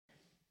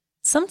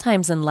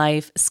Sometimes in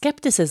life,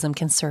 skepticism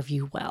can serve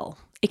you well.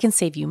 It can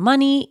save you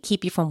money,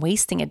 keep you from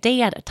wasting a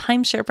day at a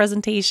timeshare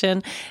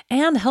presentation,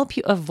 and help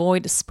you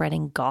avoid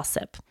spreading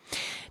gossip.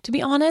 To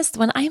be honest,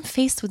 when I'm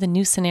faced with a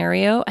new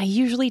scenario, I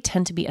usually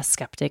tend to be a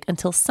skeptic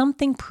until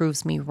something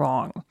proves me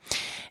wrong.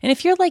 And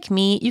if you're like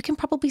me, you can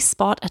probably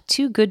spot a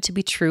too good to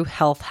be true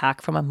health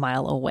hack from a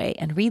mile away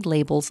and read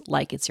labels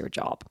like it's your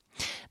job.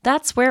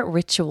 That's where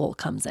Ritual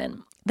comes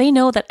in. They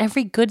know that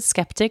every good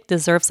skeptic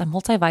deserves a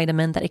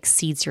multivitamin that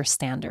exceeds your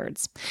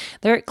standards.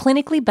 Their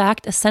clinically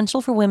backed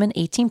Essential for Women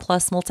 18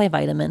 Plus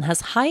multivitamin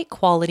has high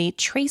quality,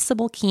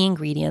 traceable key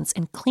ingredients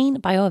in clean,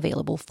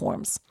 bioavailable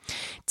forms.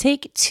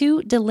 Take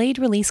 2 delayed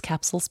release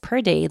capsules per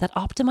day that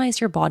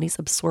optimize your body's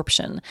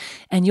absorption,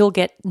 and you'll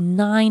get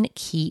 9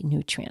 key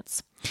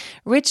nutrients.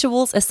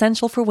 Ritual's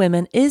Essential for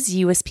Women is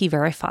USP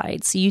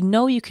verified, so you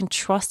know you can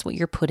trust what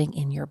you're putting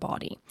in your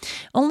body.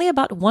 Only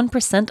about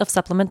 1% of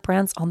supplement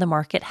brands on the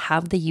market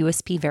have the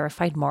USP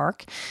verified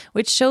mark,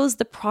 which shows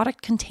the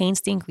product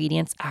contains the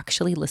ingredients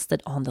actually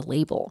listed on the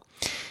label.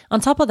 On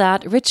top of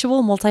that,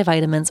 Ritual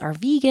multivitamins are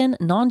vegan,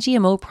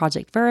 non-GMO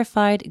project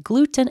verified,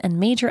 gluten and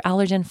major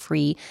allergen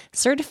free,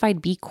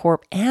 certified B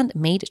Corp, and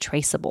made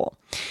traceable.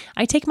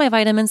 I take my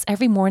vitamins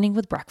every morning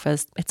with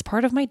breakfast. It's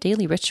part of my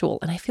daily ritual,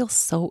 and I feel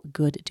so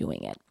good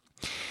doing it.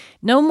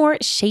 No more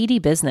shady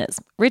business.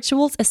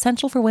 Ritual's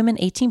Essential for Women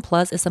 18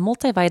 Plus is a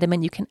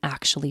multivitamin you can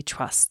actually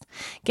trust.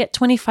 Get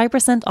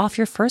 25% off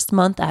your first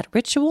month at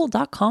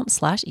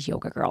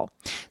ritual.com/yogagirl.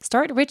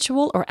 Start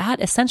Ritual or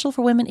add Essential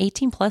for Women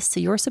 18 Plus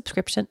to your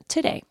subscription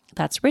today.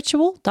 That's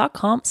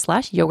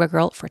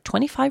ritual.com/yogagirl for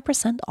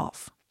 25%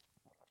 off.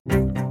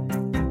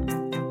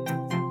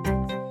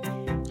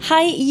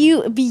 Hi,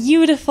 you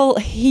beautiful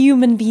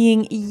human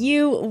being.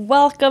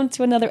 Welcome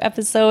to another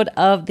episode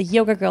of the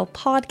Yoga Girl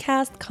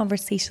podcast,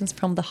 Conversations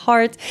from the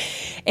Heart.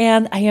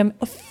 And I am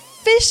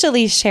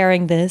officially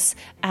sharing this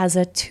as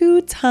a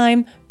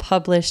 2-time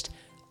published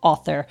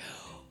author.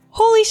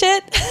 Holy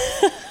shit!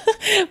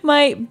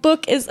 My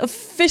book is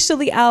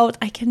officially out.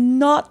 I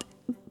cannot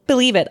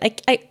believe it.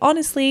 I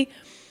honestly...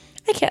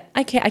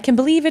 I can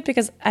believe it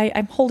because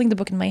I'm holding the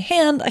book in my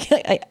hand.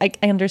 I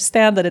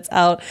understand that it's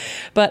out,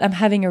 but I'm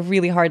having a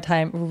really hard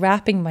time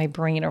wrapping my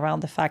brain around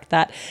the fact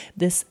that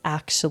this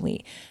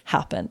actually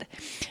happened.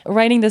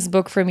 Writing this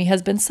book for me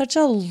has been such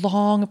a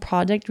long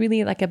project,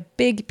 really like a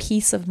big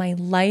piece of my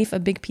life, a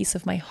big piece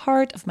of my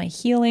heart, of my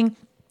healing.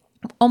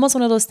 Almost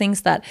one of those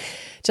things that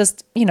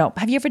just,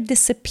 have you ever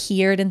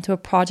disappeared into a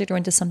project or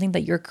into something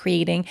that you're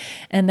creating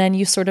and then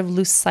you sort of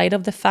lose sight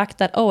of the fact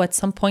that, at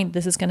some point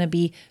this is going to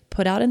be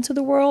put out into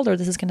the world or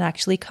this is going to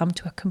actually come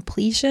to a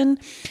completion?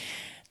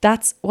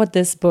 That's what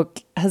this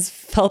book has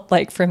felt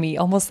like for me,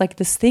 almost like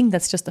this thing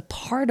that's just a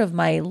part of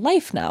my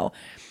life now.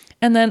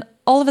 And then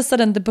all of a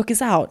sudden the book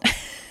is out.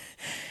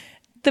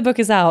 The book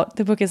is out.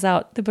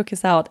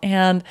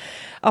 And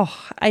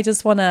I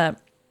just want to...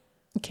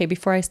 Okay,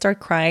 before I start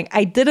crying,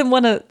 I didn't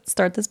want to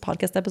start this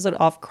podcast episode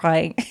off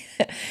crying.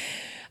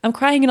 I'm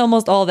crying in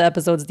almost all the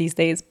episodes these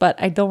days, but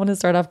I don't want to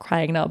start off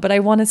crying now. But I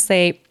want to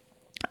say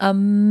a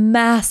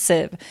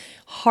massive,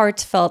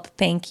 heartfelt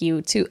thank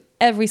you to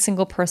every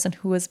single person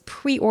who has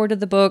pre-ordered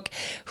the book,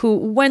 who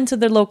went to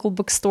their local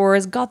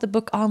bookstores, got the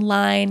book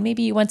online.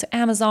 Maybe you went to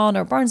Amazon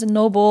or Barnes &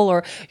 Noble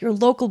or your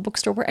local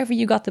bookstore, wherever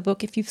you got the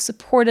book. If you've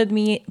supported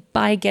me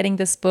by getting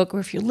this book, or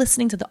if you're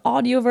listening to the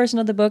audio version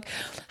of the book,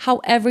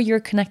 however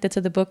you're connected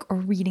to the book or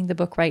reading the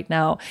book right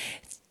now,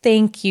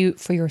 thank you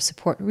for your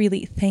support.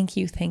 Really, thank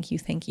you.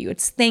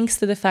 It's thanks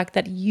to the fact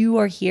that you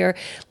are here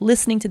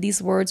listening to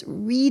these words,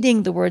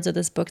 reading the words of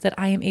this book, that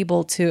I am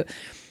able to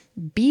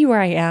be where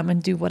I am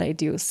and do what I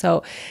do.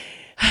 So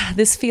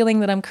this feeling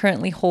that I'm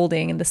currently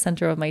holding in the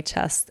center of my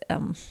chest,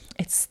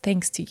 it's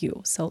thanks to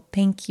you. So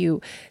thank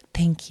you.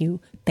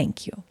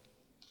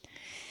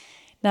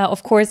 Now,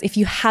 of course, if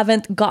you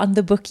haven't gotten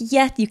the book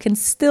yet, you can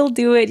still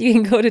do it. You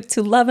can go to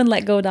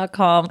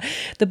loveandletgo.com.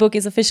 The book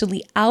is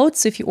officially out.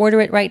 So if you order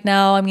it right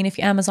now, if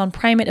you Amazon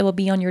Prime it, it will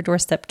be on your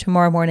doorstep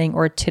tomorrow morning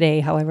or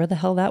today, however the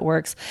hell that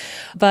works.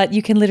 But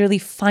you can literally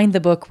find the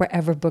book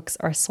wherever books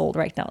are sold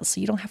right now.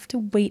 So you don't have to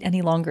wait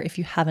any longer if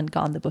you haven't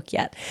gotten the book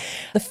yet.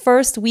 The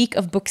first week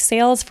of book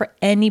sales for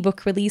any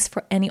book release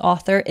for any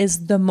author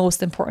is the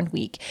most important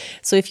week.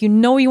 So if you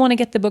know you want to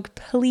get the book,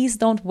 please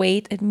don't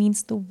wait. It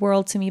means the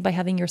world to me by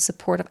having your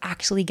support of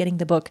actually getting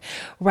the book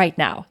right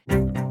now.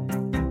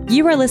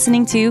 You are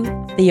listening to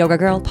the Yoga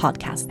Girl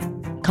podcast,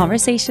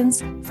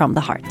 Conversations from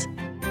the Heart.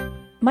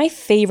 My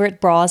favorite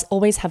bras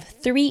always have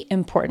 3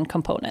 important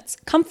components: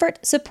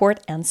 comfort, support,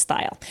 and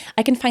style.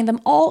 I can find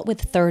them all with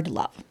Third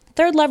Love.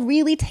 Third Love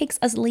really takes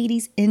us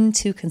ladies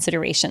into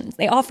consideration.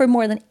 They offer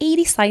more than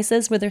 80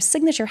 sizes with their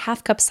signature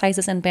half cup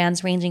sizes and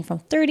bands ranging from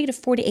 30 to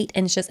 48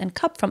 inches and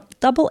cup from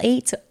AA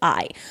to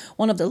I,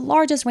 one of the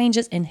largest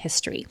ranges in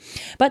history.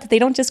 But they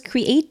don't just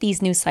create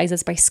these new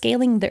sizes by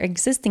scaling their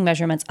existing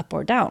measurements up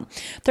or down.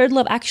 Third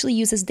Love actually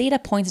uses data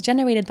points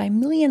generated by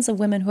millions of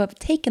women who have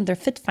taken their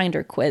Fit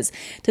Finder quiz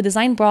to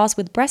design bras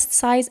with breast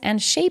size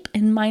and shape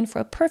in mind for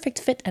a perfect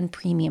fit and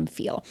premium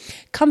feel.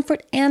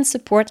 Comfort and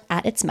support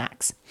at its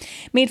max.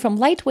 Made from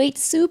lightweight,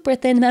 super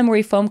thin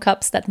memory foam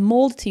cups that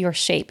mold to your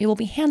shape. It will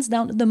be hands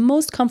down the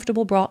most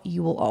comfortable bra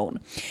you will own.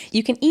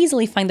 You can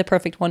easily find the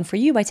perfect one for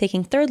you by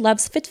taking Third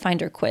Love's Fit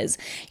Finder quiz.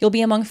 You'll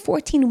be among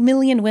 14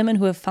 million women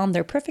who have found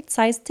their perfect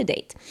size to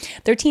date.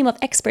 Their team of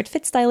expert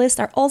fit stylists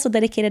are also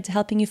dedicated to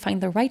helping you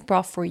find the right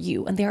bra for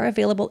you, and they are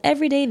available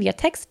every day via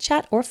text,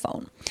 chat, or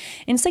phone.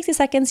 In 60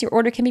 seconds, your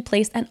order can be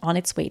placed and on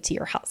its way to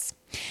your house.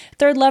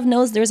 Third Love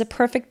knows there's a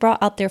perfect bra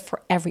out there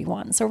for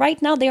everyone. So right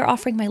now they are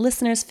offering my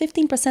listeners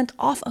 15%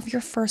 off of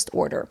your first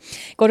order.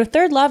 Go to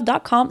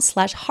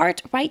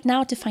thirdlove.com/heart right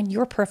now to find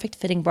your perfect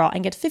fitting bra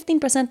and get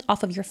 15%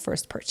 off of your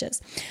first purchase.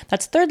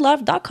 That's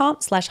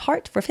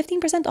thirdlove.com/heart for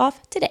 15%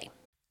 off today.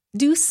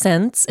 Do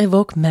scents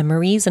evoke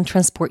memories and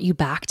transport you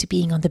back to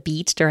being on the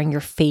beach during your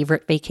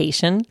favorite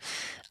vacation?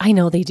 I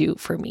know they do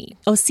for me.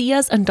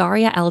 Osea's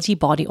Undaria Algae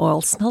Body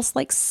Oil smells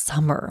like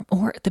summer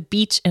or the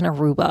beach in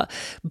Aruba,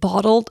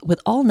 bottled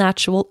with all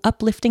natural,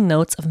 uplifting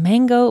notes of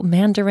mango,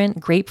 mandarin,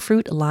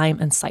 grapefruit, lime,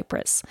 and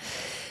cypress.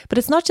 But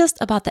it's not just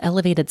about the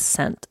elevated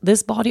scent.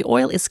 This body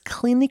oil is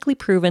clinically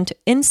proven to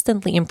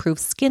instantly improve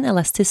skin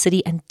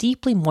elasticity and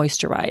deeply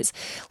moisturize,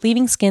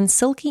 leaving skin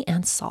silky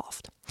and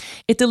soft.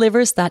 It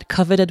delivers that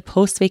coveted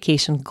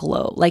post-vacation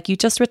glow, like you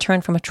just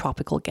returned from a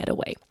tropical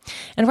getaway.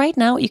 And right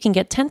now, you can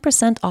get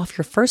 10% off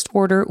your first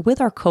order with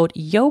our code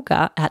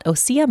YOGA at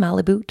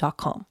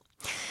OseaMalibu.com.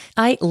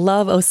 I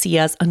love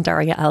Osea's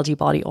Undaria Algae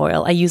Body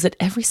Oil. I use it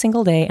every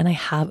single day and I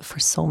have for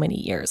so many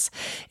years.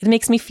 It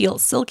makes me feel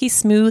silky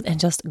smooth and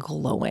just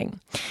glowing.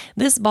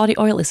 This body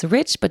oil is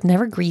rich but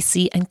never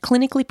greasy and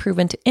clinically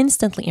proven to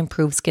instantly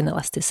improve skin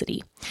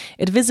elasticity.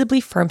 It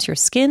visibly firms your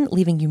skin,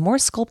 leaving you more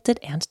sculpted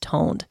and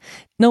toned.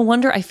 No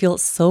wonder I feel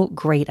so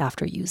great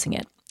after using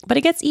it. But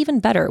it gets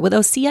even better. With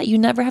Osea, you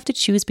never have to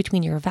choose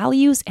between your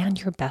values and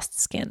your best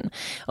skin.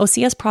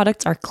 Osea's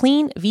products are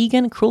clean,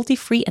 vegan,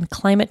 cruelty-free, and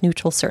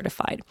climate-neutral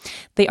certified.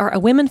 They are a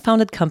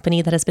women-founded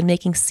company that has been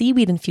making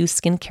seaweed-infused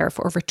skincare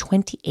for over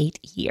 28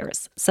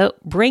 years. So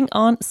bring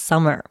on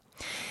summer.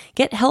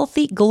 Get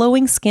healthy,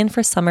 glowing skin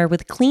for summer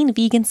with clean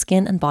vegan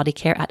skin and body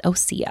care at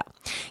Osea.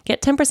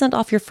 Get 10%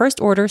 off your first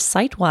order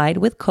site-wide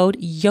with code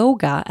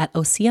YOGA at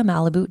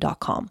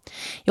OseaMalibu.com.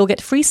 You'll get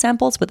free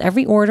samples with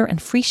every order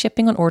and free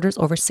shipping on orders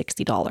over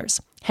 $60.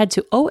 Head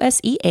to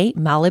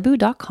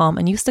OSEAMalibu.com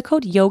and use the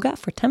code YOGA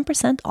for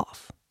 10%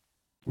 off.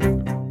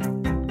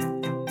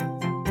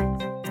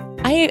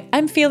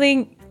 I'm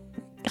feeling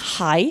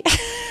high.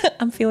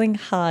 I'm feeling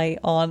high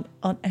on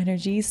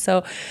energy.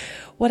 So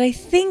what I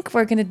think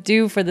we're going to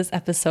do for this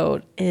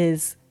episode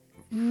is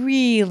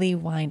really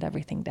wind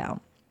everything down.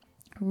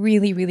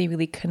 Really, really,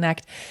 really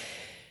connect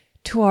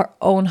to our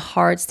own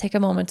hearts. Take a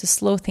moment to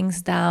slow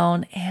things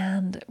down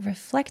and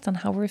reflect on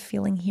how we're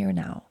feeling here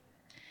now.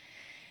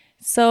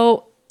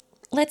 So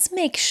let's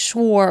make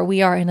sure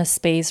we are in a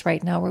space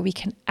right now where we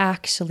can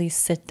actually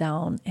sit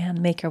down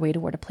and make our way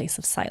toward a place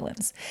of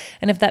silence.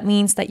 And if that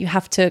means that you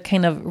have to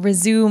kind of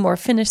resume or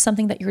finish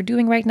something that you're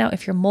doing right now,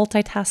 if you're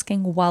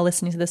multitasking while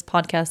listening to this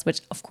podcast,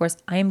 which of course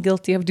I am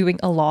guilty of doing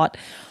a lot.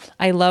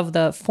 I love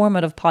the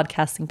format of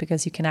podcasting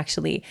because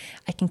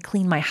I can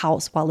clean my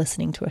house while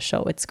listening to a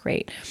show. It's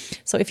great.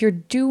 So if you're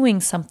doing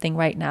something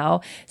right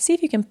now, see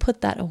if you can put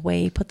that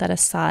away, put that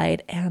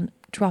aside, and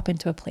drop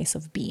into a place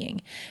of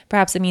being.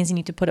 Perhaps it means you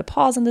need to put a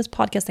pause on this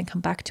podcast and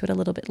come back to it a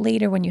little bit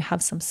later when you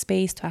have some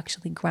space to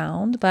actually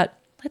ground, but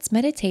let's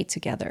meditate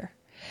together.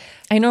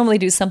 I normally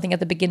do something at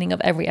the beginning of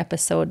every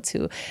episode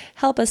to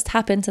help us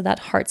tap into that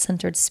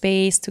heart-centered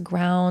space, to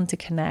ground, to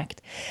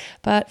connect.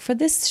 But for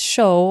this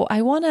show,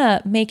 I want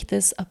to make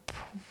this a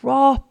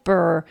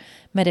proper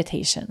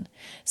meditation.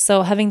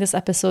 So having this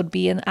episode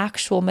be an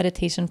actual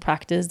meditation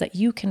practice that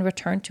you can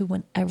return to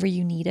whenever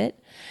you need it.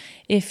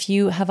 If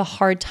you have a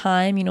hard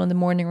time, in the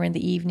morning or in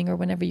the evening or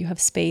whenever you have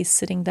space,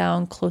 sitting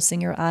down, closing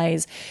your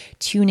eyes,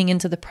 tuning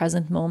into the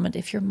present moment.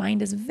 If your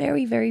mind is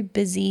very, very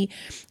busy,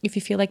 if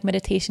you feel like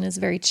meditation is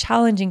very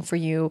challenging for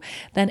you,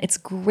 then it's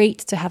great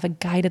to have a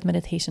guided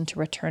meditation to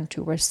return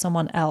to where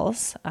someone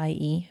else,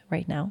 i.e.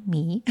 right now,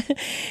 me,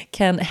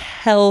 can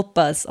help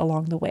us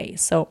along the way.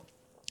 So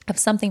have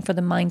something for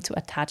the mind to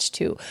attach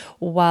to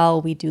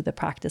while we do the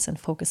practice and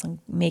focus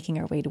on making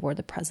our way toward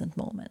the present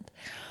moment.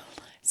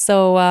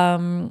 So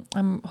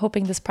I'm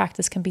hoping this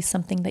practice can be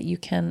something that you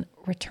can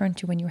return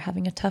to when you're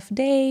having a tough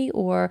day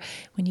or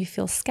when you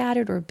feel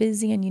scattered or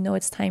busy and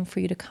it's time for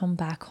you to come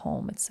back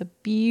home. It's a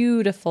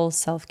beautiful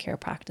self-care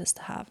practice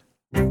to have.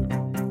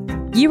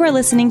 You are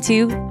listening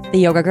to the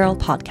Yoga Girl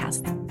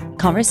podcast,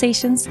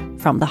 conversations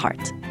from the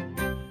heart.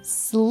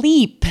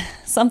 Sleep,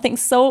 something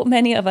so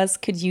many of us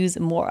could use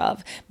more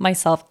of,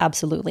 myself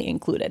absolutely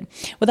included.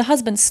 With a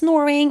husband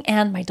snoring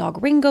and my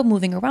dog Ringo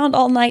moving around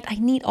all night, I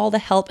need all the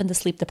help in the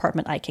sleep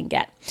department I can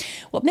get.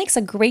 What makes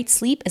a great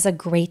sleep is a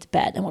great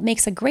bed, and what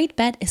makes a great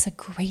bed is a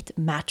great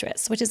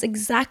mattress, which is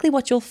exactly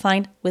what you'll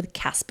find with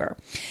Casper.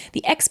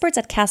 The experts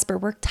at Casper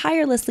work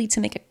tirelessly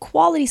to make a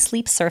quality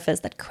sleep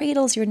surface that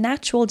cradles your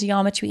natural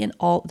geometry in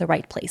all the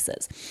right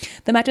places.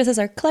 The mattresses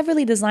are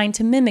cleverly designed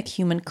to mimic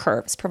human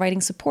curves,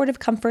 providing supportive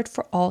comfort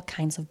for all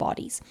kinds of bodies.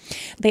 bodies.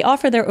 They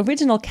offer their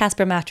original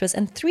Casper mattress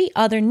and 3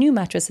 other new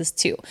mattresses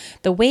too: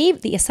 the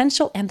Wave, the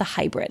Essential, and the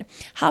Hybrid.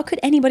 How could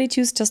anybody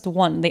choose just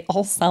one? They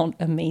all sound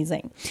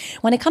amazing.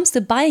 When it comes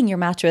to buying your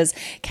mattress,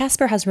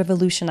 Casper has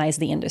revolutionized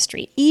the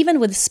industry. Even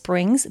with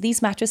springs,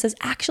 these mattresses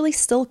actually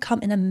still come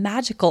in a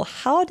magical,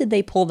 how did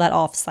they pull that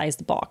off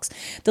sized box,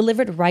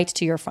 delivered right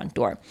to your front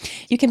door.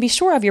 You can be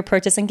sure of your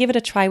purchase and give it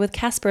a try with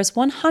Casper's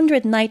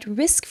 100-night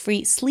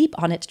risk-free Sleep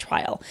On It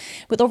trial.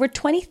 With over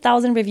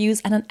 20,000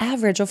 reviews and an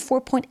average of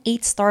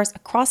 4.8 stars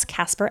across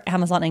Casper,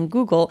 Amazon, and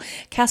Google,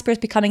 Casper is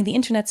becoming the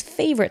internet's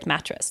favorite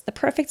mattress. The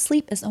perfect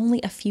sleep is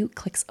only a few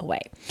clicks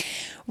away.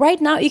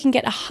 Right now, you can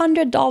get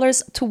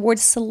 $100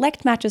 towards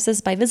select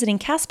mattresses by visiting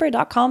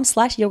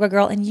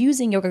casper.com/yogagirl and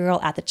using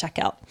YogaGirl at the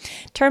checkout.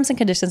 Terms and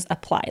conditions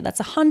apply.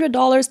 That's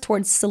 $100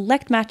 towards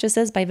select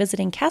mattresses by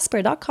visiting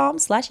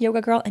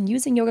casper.com/yogagirl and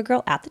using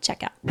YogaGirl at the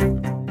checkout.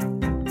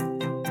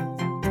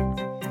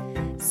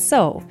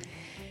 So,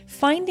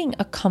 finding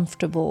a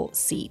comfortable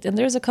seat. And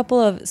there's a couple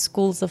of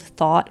schools of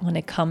thought when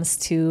it comes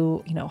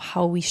to,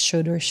 how we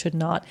should or should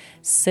not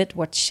sit,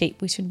 what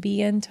shape we should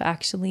be in to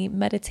actually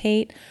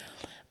meditate.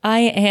 I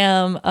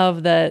am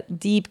of the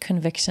deep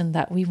conviction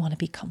that we want to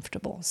be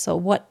comfortable. So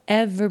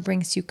whatever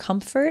brings you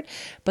comfort,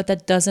 but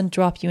that doesn't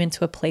drop you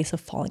into a place of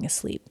falling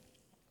asleep.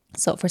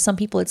 So for some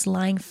people, it's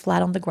lying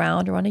flat on the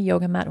ground or on a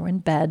yoga mat or in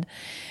bed.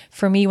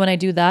 For me, when I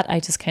do that,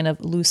 I just kind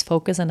of lose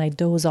focus and I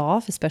doze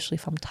off, especially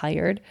if I'm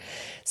tired.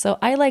 So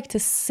I like to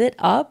sit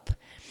up.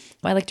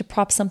 I like to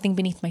prop something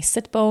beneath my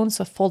sit bones.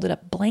 So a folded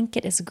up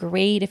blanket is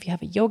great. If you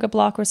have a yoga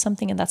block or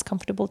something and that's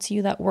comfortable to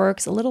you, that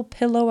works. A little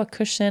pillow, a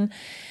cushion.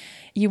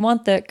 You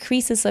want the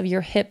creases of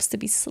your hips to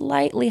be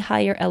slightly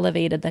higher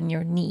elevated than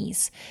your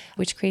knees,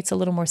 which creates a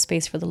little more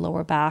space for the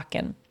lower back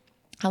and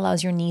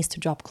allows your knees to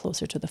drop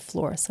closer to the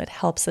floor. So it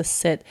helps us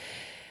sit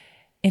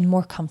in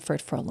more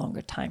comfort for a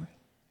longer time.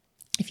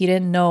 If you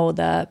didn't know,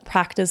 the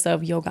practice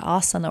of yoga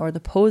asana, or the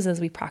poses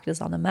we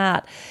practice on the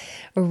mat,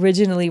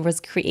 originally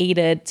was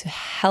created to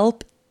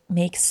help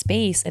make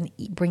space and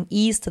bring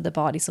ease to the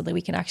body so that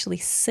we can actually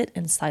sit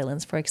in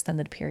silence for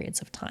extended periods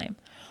of time.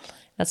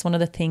 That's one of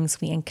the things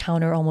we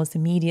encounter almost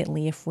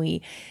immediately if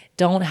we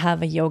don't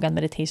have a yoga and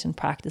meditation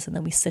practice and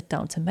then we sit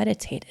down to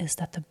meditate, is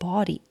that the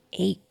body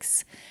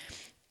aches.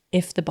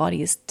 If the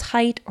body is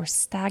tight or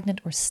stagnant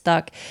or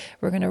stuck,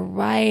 we're going to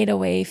right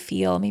away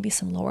feel maybe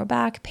some lower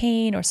back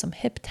pain or some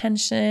hip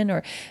tension,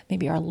 or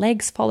maybe our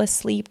legs fall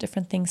asleep.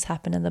 Different things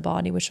happen in the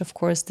body, which of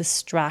course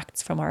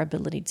distracts from our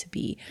ability to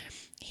be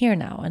here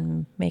now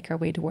and make our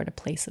way toward a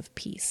place of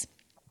peace.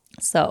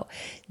 So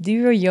do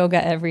your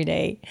yoga every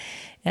day.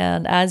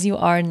 And as you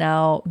are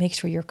now, make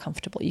sure you're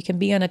comfortable. You can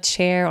be on a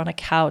chair, on a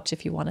couch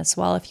if you want as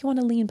well. If you want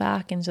to lean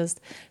back and just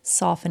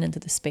soften into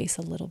the space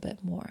a little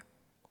bit more.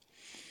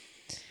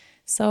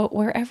 So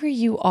wherever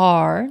you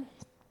are,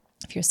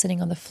 if you're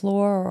sitting on the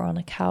floor or on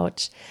a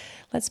couch,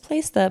 let's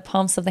place the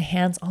palms of the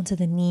hands onto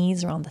the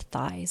knees or on the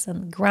thighs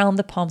and ground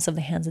the palms of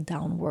the hands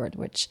downward,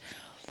 which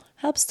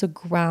helps to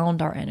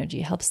ground our energy,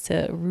 helps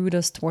to root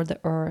us toward the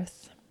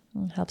earth.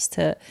 It helps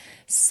to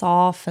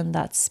soften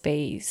that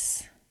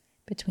space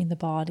between the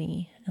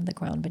body and the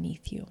ground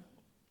beneath you.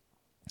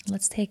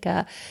 Let's take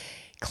a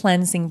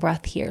cleansing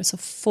breath here. So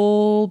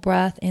full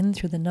breath in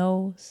through the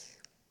nose.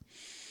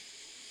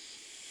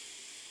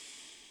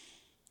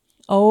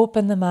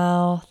 Open the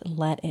mouth and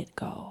let it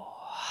go.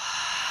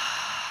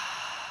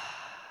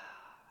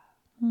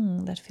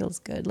 That feels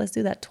good. Let's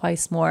do that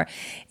twice more.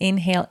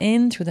 Inhale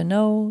in through the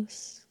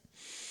nose.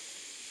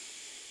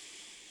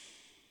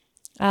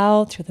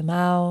 Out through the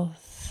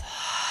mouth.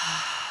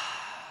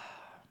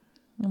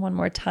 And one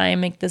more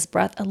time, make this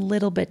breath a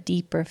little bit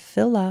deeper.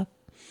 Fill up.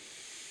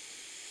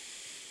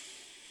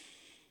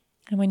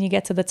 And when you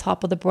get to the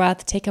top of the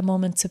breath, take a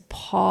moment to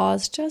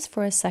pause just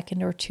for a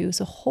second or two.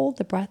 So hold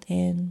the breath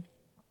in.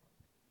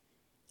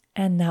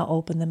 And now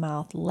open the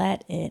mouth.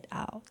 Let it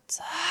out.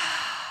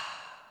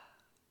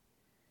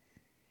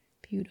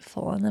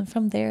 Beautiful. And then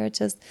from there,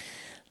 just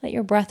let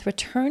your breath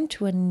return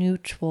to a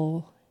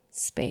neutral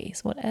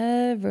space,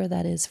 whatever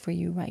that is for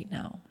you right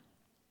now.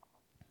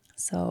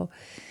 So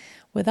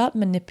without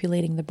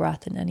manipulating the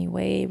breath in any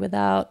way,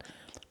 without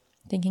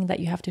thinking that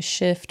you have to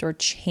shift or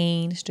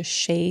change the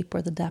shape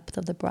or the depth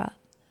of the breath,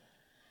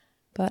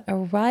 but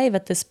arrive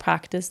at this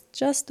practice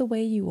just the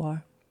way you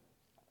are.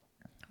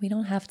 We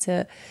don't have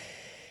to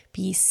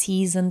be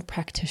seasoned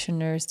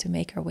practitioners to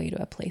make our way to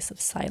a place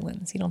of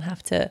silence. You don't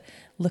have to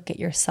look at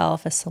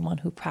yourself as someone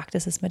who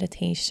practices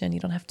meditation. You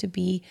don't have to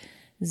be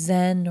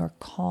zen or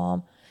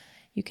calm.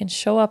 You can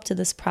show up to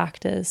this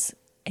practice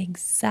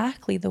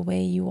exactly the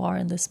way you are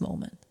in this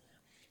moment,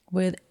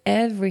 with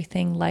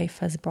everything life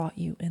has brought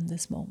you in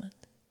this moment.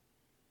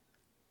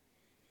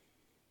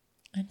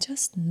 And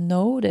just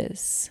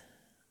notice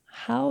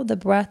how the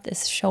breath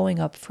is showing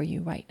up for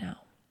you right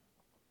now.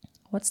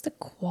 What's the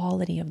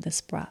quality of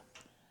this breath?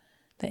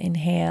 The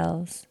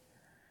inhales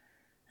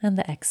and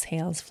the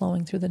exhales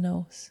flowing through the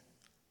nose.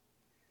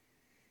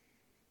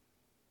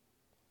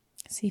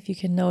 See if you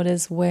can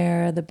notice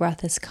where the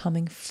breath is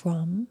coming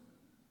from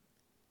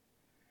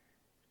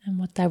and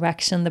what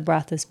direction the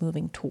breath is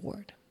moving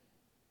toward.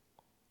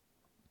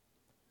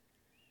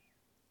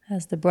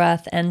 As the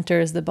breath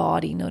enters the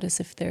body, notice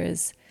if there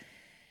is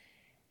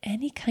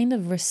any kind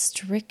of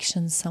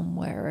restriction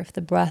somewhere, if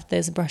the breath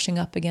is brushing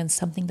up against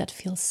something that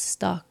feels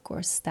stuck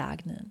or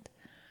stagnant.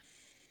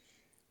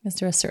 Is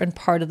there a certain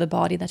part of the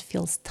body that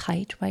feels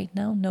tight right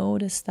now?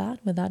 Notice that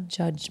without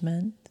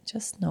judgment.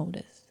 Just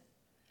notice.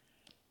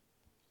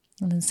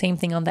 And then same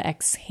thing on the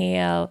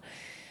exhale.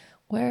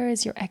 Where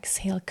is your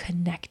exhale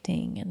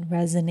connecting and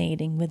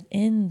resonating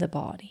within the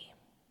body?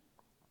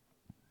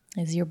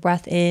 Is your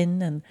breath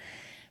in and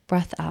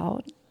breath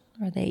out,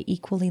 are they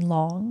equally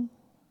long?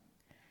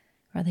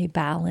 Are they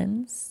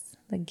balanced?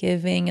 The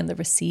giving and the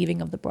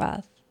receiving of the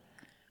breath?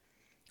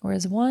 Or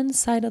is one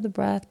side of the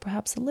breath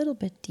perhaps a little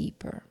bit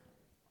deeper?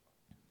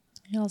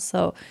 It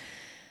also,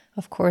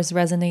 of course,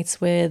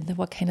 resonates with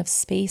what kind of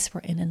space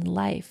we're in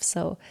life.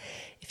 So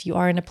if you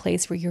are in a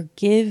place where you're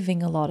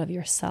giving a lot of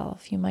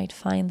yourself, you might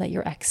find that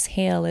your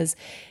exhale is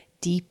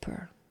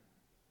deeper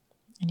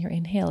and your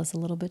inhale is a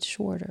little bit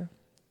shorter.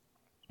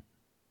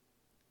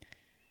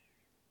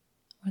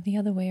 Or the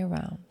other way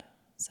around.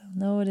 So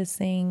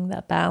noticing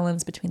that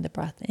balance between the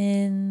breath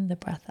in, the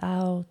breath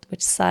out,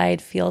 which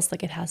side feels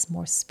like it has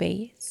more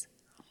space,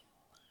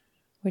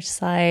 which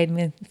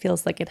side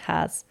feels like it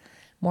has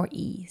more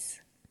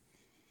ease.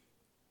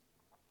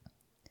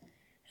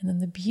 And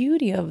then the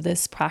beauty of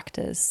this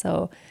practice,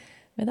 so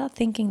without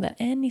thinking that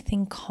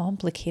anything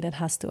complicated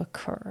has to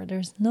occur,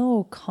 there's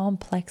no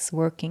complex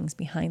workings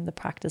behind the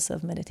practice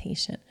of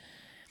meditation.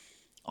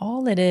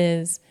 All it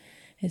is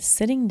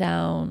sitting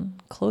down,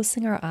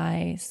 closing our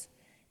eyes,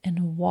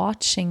 and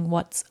watching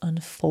what's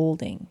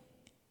unfolding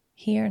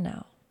here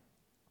now.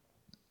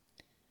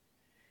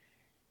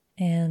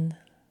 And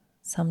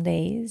some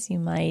days you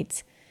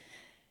might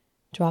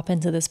drop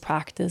into this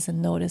practice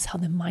and notice how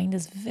the mind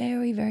is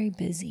very, very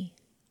busy.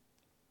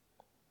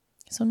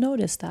 So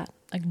notice that,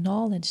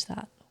 acknowledge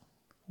that,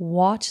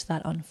 watch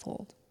that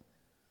unfold.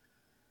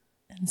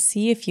 And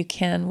see if you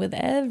can, with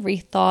every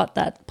thought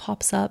that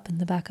pops up in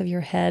the back of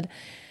your head,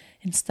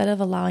 instead of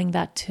allowing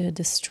that to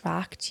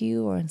distract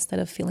you or instead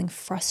of feeling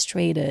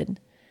frustrated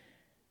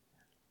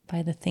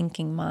by the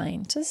thinking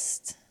mind,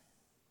 just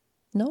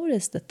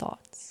notice the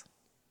thoughts.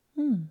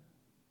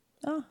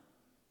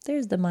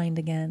 There's the mind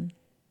again.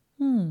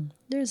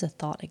 There's a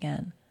thought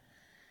again.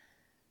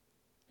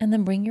 And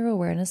then bring your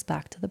awareness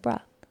back to the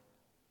breath.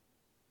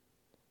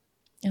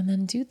 And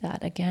then do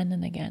that again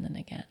and again and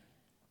again.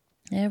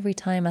 Every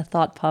time a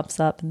thought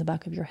pops up in the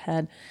back of your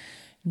head,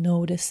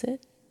 notice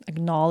it.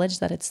 Acknowledge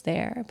that it's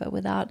there, but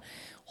without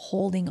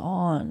holding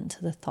on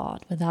to the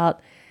thought,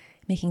 without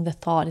making the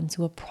thought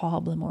into a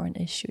problem or an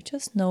issue.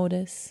 Just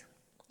notice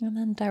and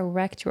then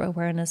direct your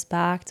awareness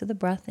back to the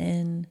breath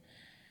in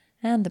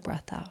and the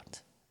breath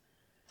out.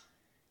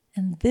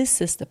 And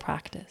this is the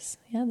practice.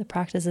 The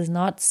practice is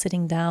not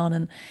sitting down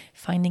and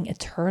finding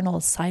eternal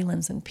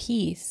silence and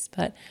peace,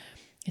 but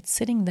it's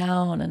sitting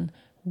down and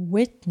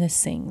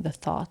witnessing the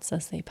thoughts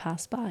as they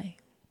pass by,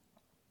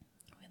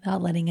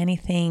 without letting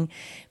anything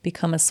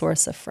become a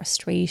source of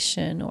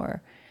frustration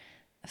or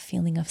a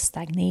feeling of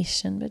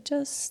stagnation, but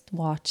just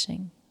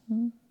watching.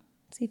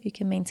 See if you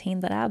can maintain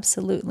that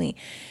absolutely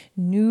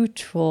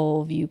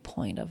neutral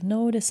viewpoint of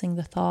noticing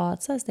the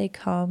thoughts as they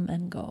come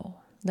and go.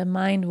 The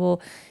mind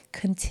will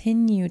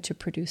continue to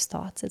produce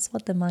thoughts. It's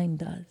what the mind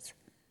does.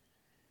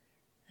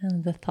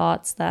 And the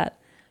thoughts that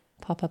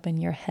pop up in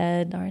your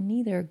head are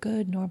neither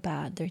good nor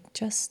bad. They're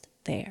just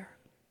there.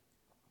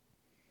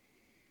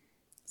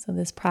 So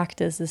this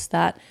practice is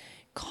that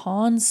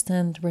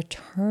constant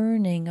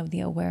returning of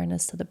the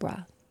awareness to the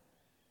breath.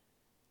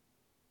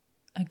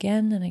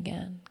 Again and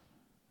again,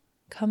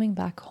 coming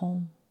back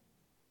home.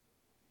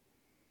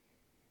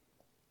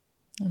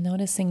 And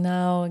noticing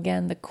now,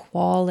 again, the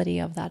quality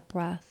of that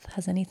breath.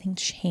 Has anything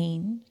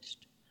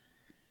changed?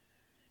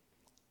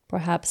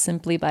 Perhaps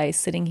simply by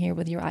sitting here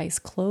with your eyes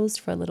closed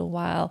for a little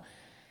while,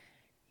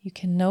 you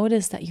can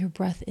notice that your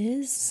breath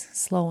is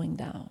slowing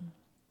down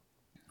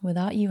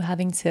without you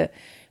having to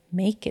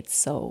make it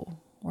so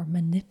or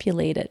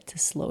manipulate it to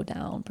slow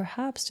down.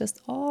 Perhaps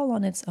just all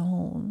on its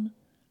own.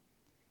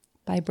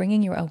 By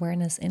bringing your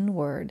awareness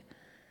inward,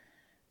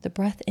 the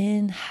breath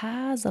in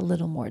has a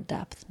little more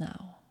depth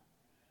now.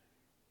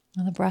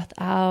 And the breath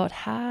out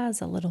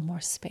has a little more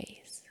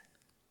space.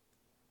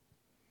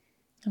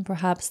 And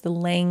perhaps the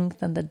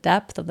length and the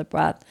depth of the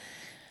breath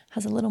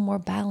has a little more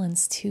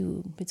balance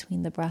too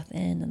between the breath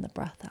in and the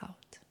breath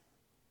out.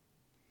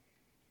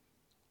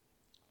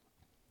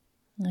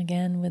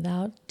 Again,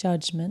 without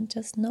judgment,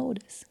 just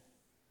notice.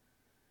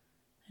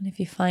 And if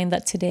you find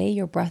that today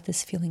your breath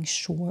is feeling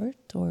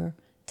short or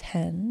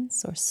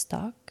tense or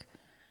stuck,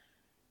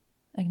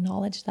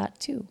 acknowledge that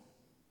too.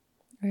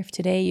 Or if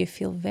today you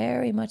feel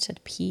very much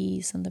at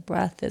peace and the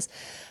breath is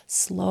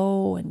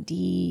slow and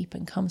deep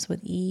and comes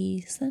with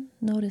ease, then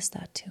notice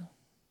that too.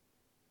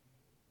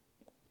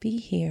 Be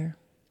here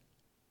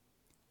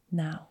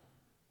now.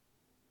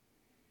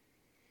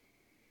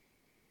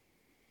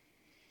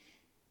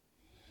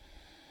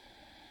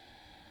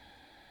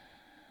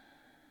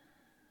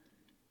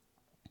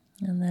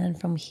 And then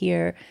from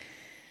here,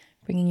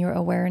 bringing your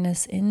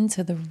awareness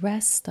into the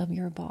rest of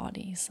your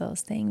body. So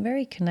staying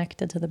very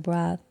connected to the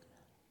breath.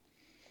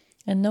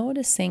 And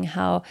noticing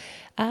how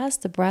as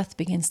the breath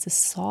begins to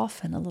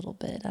soften a little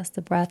bit, as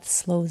the breath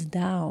slows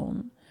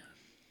down,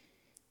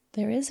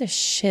 there is a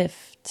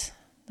shift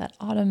that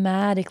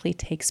automatically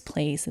takes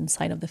place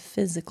inside of the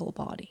physical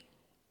body.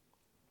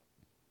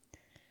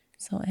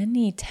 So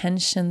any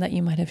tension that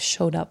you might have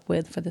showed up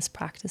with for this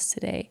practice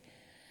today,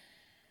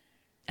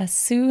 as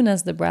soon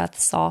as the breath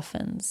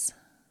softens,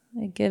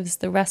 it gives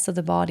the rest of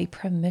the body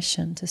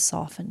permission to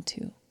soften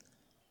too.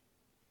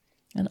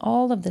 And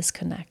all of this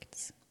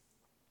connects.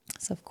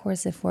 So of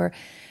course, if we're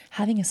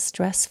having a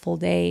stressful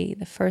day,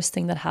 the first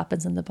thing that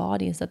happens in the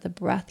body is that the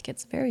breath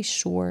gets very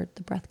short,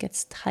 the breath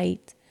gets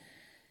tight,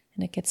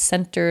 and it gets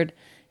centered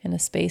in a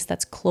space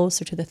that's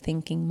closer to the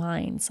thinking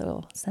mind.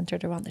 So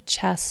centered around the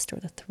chest or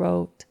the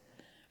throat.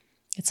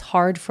 It's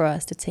hard for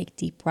us to take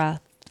deep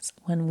breaths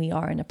when we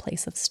are in a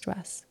place of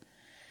stress.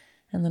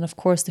 And then, of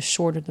course, the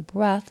shorter the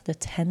breath, the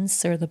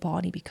tenser the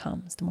body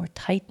becomes, the more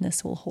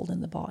tightness we'll hold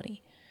in the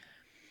body.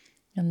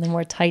 And the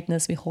more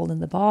tightness we hold in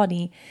the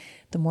body,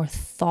 the more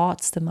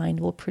thoughts the mind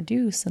will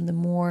produce, and the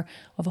more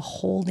of a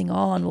holding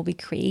on will be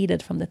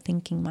created from the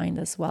thinking mind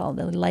as well.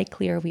 The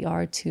likelier we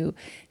are to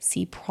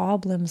see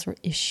problems or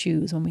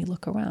issues when we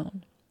look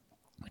around,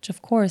 which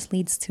of course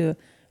leads to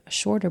a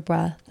shorter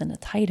breath and a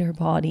tighter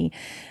body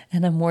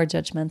and a more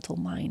judgmental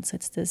mind. So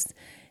it's this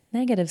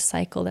negative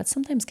cycle that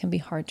sometimes can be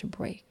hard to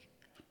break.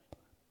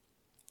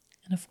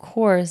 And of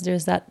course,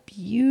 there's that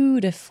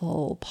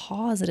beautiful,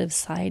 positive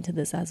side to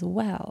this as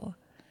well.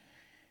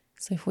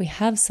 So if we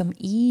have some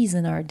ease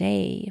in our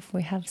day, if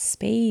we have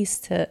space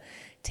to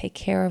take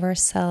care of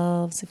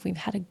ourselves, if we've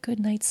had a good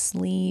night's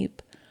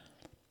sleep,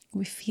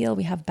 we feel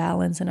we have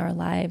balance in our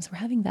lives, we're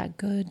having that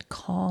good,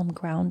 calm,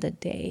 grounded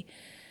day,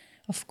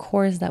 of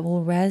course, that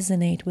will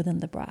resonate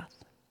within the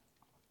breath.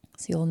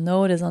 So you'll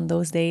notice on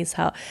those days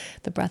how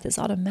the breath is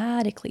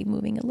automatically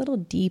moving a little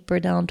deeper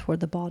down toward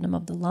the bottom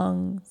of the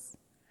lungs.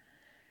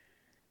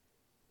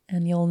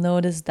 And you'll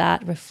notice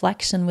that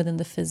reflection within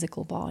the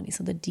physical body.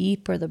 So the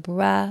deeper the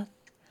breath,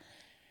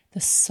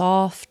 the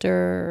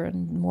softer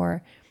and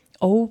more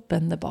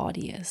open the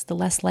body is, the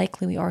less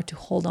likely we are to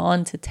hold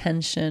on to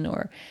tension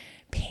or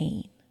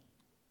pain.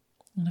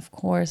 And of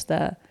course,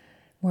 the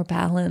more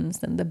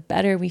balanced and the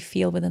better we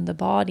feel within the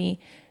body,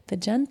 the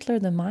gentler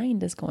the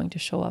mind is going to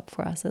show up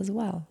for us as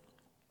well.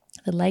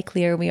 The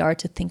likelier we are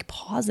to think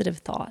positive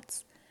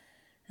thoughts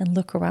and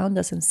look around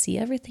us and see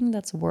everything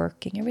that's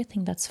working,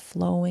 everything that's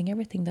flowing,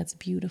 everything that's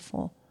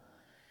beautiful,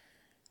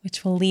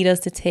 which will lead us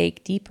to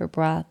take deeper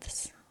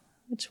breaths,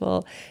 which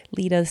will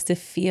lead us to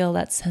feel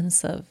that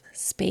sense of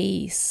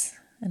space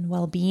and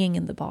well-being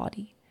in the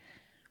body,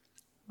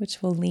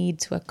 which will lead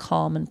to a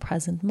calm and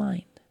present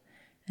mind.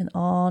 And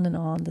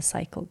on the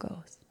cycle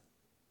goes.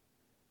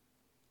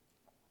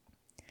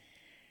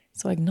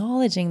 So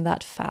acknowledging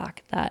that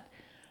fact that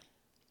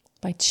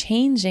by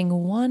changing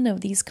one of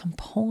these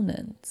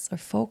components or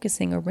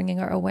focusing or bringing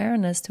our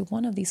awareness to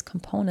one of these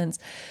components,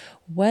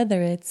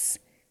 whether it's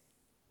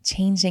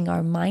changing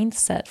our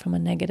mindset from a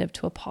negative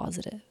to a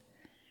positive,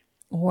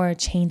 or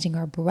changing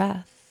our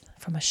breath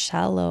from a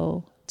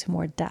shallow to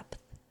more depth,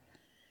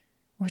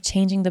 or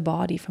changing the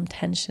body from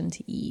tension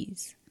to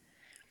ease,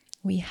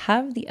 we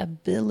have the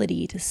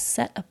ability to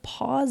set a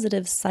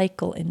positive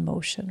cycle in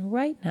motion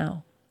right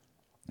now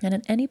and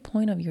at any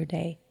point of your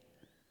day.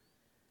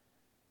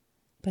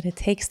 But it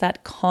takes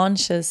that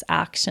conscious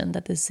action,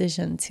 that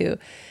decision to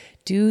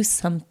do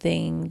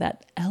something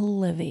that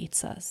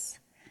elevates us.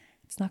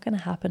 It's not going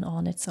to happen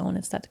on its own.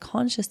 It's that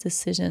conscious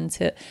decision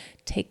to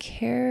take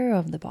care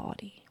of the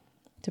body,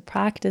 to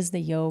practice the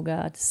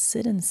yoga, to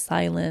sit in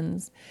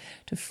silence,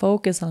 to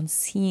focus on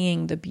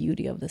seeing the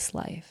beauty of this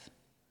life.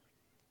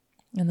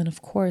 And then,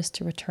 of course,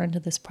 to return to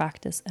this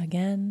practice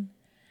again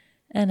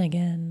and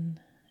again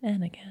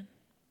and again.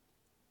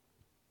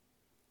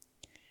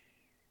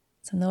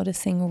 So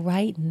noticing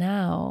right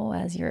now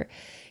as you're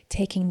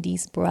taking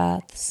these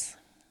breaths,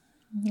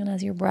 and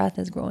as your breath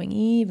is growing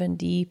even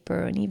deeper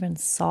and even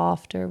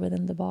softer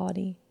within the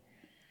body,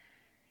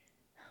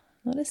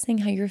 noticing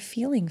how you're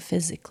feeling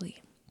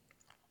physically.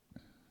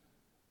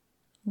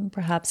 And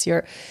perhaps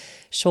your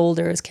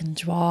shoulders can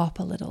drop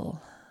a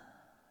little.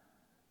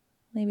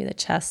 Maybe the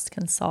chest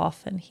can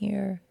soften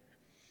here.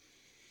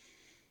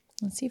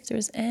 And see if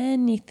there's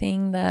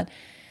anything that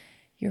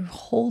you're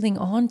holding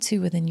on to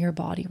within your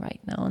body right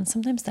now. And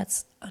sometimes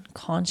that's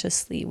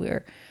unconsciously.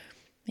 We're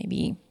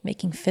maybe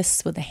making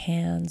fists with the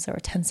hands or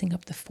tensing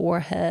up the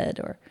forehead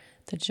or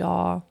the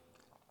jaw.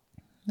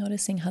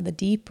 Noticing how the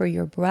deeper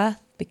your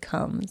breath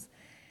becomes,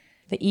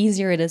 the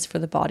easier it is for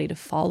the body to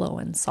follow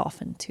and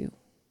soften too.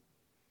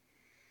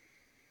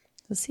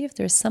 So see if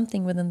there's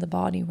something within the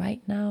body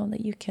right now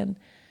that you can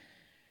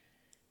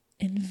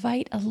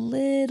invite a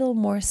little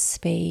more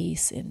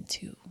space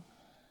into.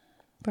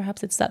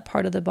 Perhaps it's that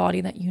part of the body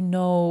that you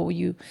know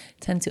you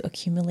tend to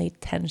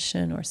accumulate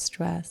tension or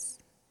stress.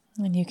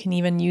 And you can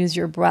even use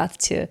your breath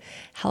to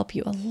help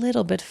you a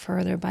little bit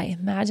further by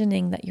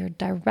imagining that you're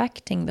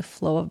directing the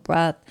flow of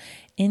breath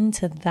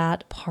into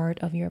that part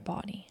of your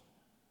body.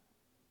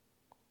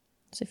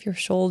 So if your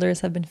shoulders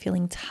have been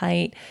feeling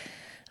tight,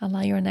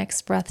 allow your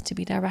next breath to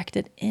be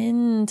directed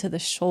into the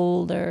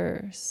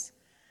shoulders,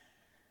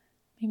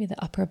 maybe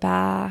the upper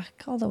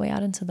back, all the way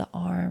out into the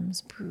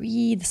arms.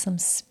 Breathe some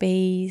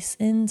space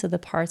into the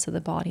parts of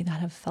the body that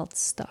have felt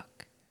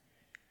stuck.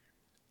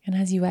 And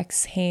as you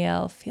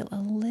exhale, feel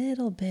a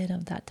little bit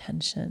of that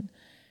tension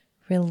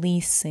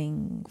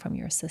releasing from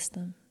your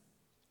system.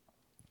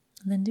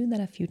 And then do that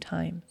a few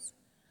times.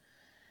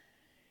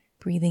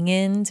 Breathing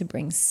in to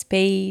bring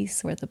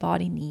space where the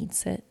body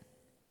needs it.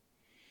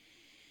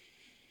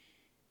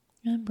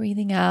 And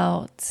breathing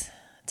out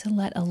to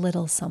let a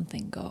little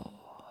something go.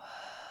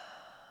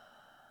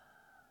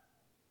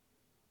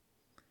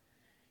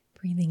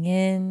 Breathing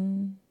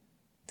in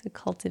to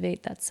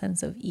cultivate that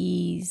sense of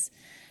ease,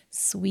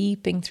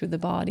 sweeping through the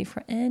body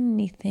for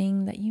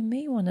anything that you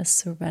may want to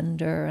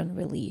surrender and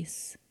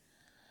release.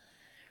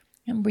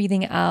 And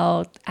breathing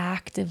out,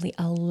 actively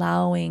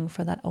allowing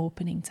for that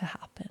opening to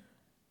happen.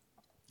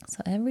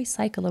 So every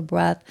cycle of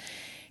breath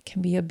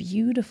can be a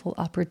beautiful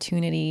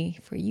opportunity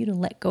for you to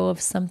let go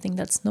of something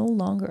that's no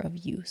longer of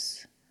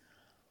use,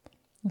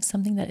 of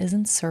something that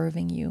isn't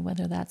serving you,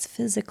 whether that's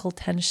physical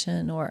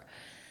tension or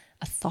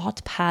a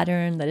thought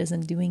pattern that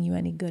isn't doing you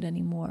any good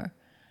anymore.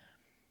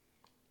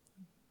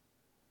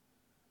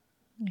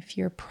 If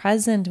you're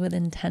present with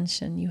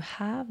intention, you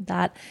have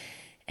that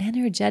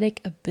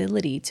energetic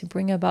ability to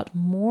bring about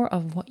more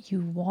of what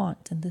you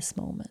want in this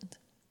moment.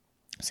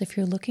 So if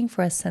you're looking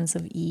for a sense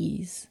of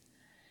ease,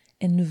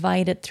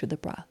 invite it through the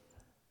breath.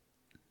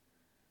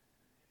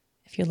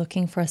 If you're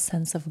looking for a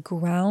sense of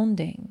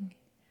grounding,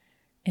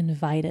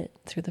 invite it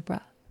through the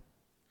breath.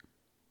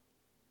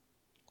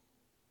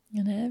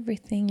 And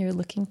everything you're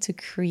looking to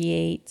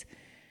create,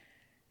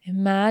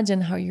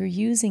 imagine how you're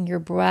using your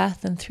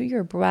breath, and through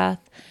your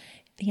breath,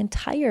 the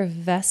entire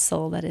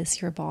vessel that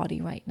is your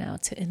body right now,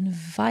 to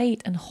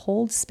invite and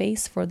hold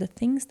space for the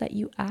things that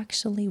you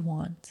actually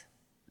want,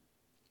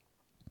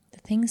 the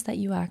things that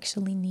you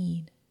actually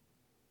need.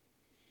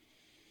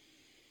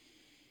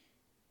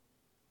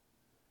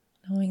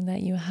 Knowing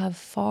that you have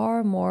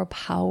far more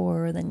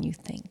power than you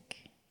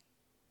think.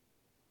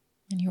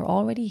 And you're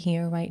already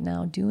here right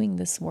now doing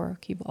this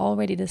work. You've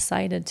already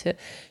decided to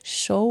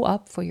show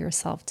up for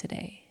yourself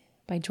today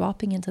by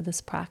dropping into this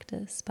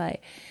practice, by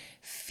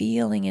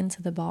feeling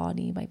into the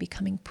body, by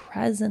becoming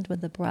present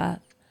with the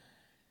breath,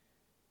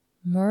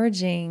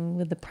 merging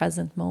with the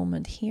present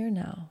moment here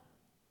now.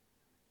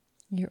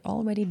 You're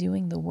already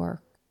doing the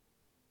work.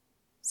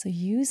 So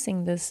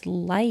using this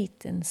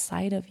light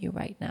inside of you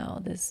right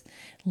now, this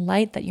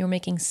light that you're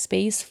making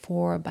space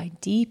for by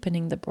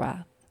deepening the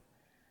breath,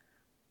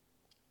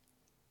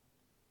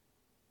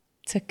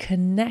 to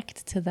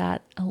connect to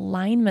that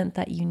alignment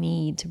that you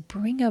need to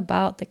bring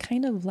about the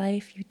kind of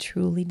life you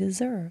truly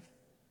deserve.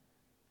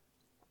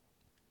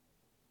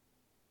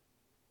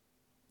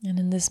 And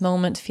in this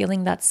moment,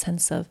 feeling that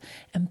sense of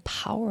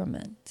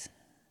empowerment,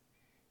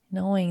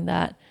 knowing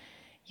that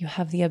you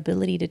have the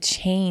ability to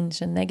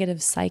change a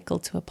negative cycle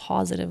to a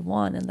positive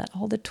one, and that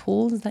all the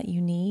tools that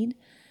you need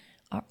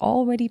are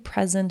already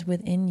present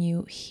within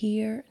you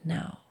here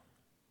now.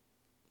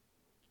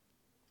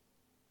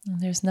 And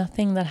there's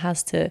nothing that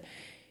has to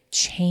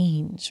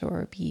change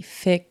or be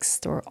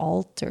fixed or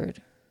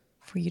altered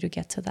for you to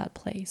get to that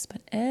place,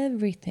 but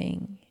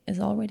everything is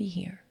already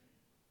here.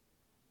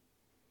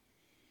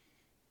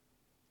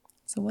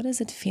 So what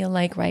does it feel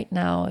like right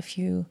now if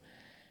you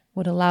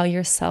would allow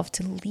yourself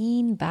to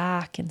lean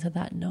back into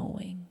that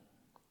knowing?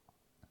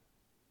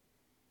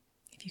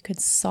 If you could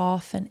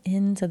soften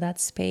into that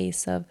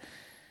space of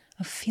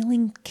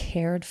feeling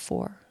cared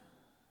for,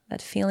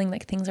 that feeling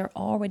like things are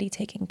already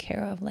taken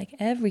care of, like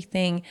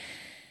everything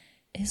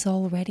is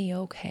already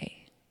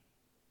okay.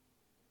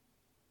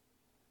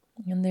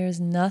 And there's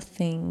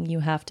nothing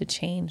you have to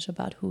change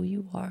about who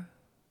you are.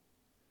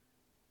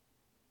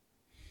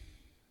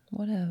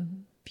 What a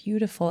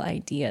beautiful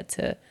idea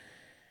to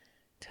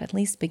at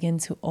least begin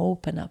to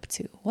open up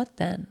to. What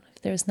then?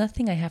 If there's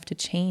nothing I have to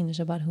change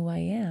about who I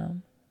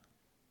am,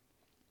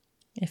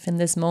 if in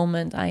this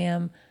moment I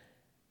am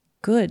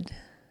good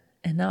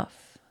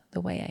enough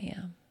the way I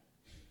am,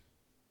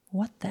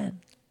 what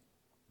then?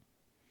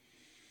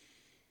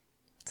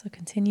 So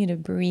continue to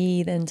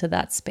breathe into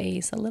that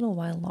space a little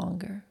while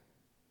longer.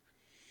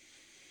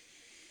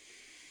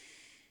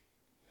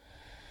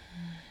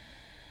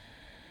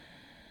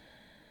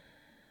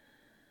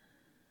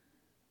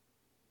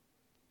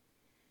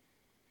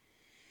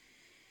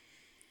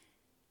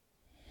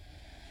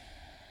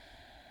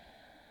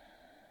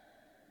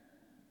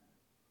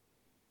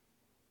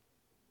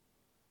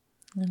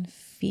 And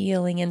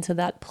feeling into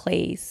that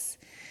place,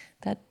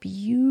 that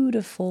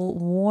beautiful,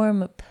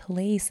 warm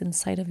place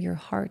inside of your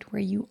heart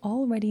where you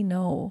already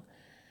know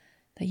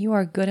that you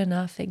are good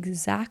enough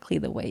exactly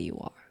the way you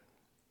are.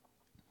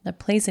 That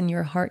place in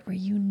your heart where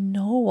you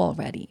know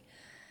already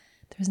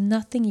there's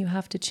nothing you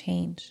have to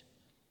change.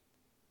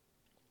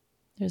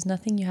 There's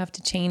nothing you have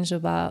to change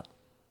about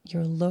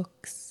your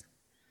looks.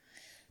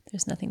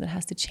 There's nothing that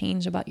has to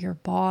change about your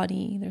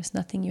body. There's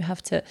nothing you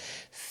have to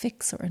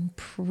fix or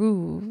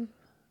improve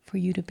for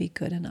you to be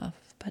good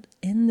enough. But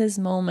in this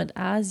moment,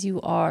 as you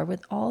are,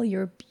 with all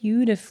your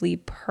beautifully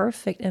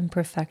perfect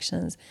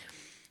imperfections,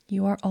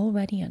 you are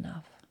already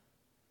enough.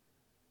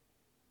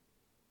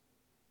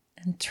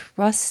 And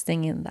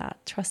trusting in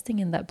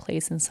that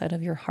place inside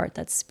of your heart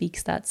that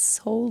speaks that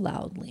so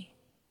loudly.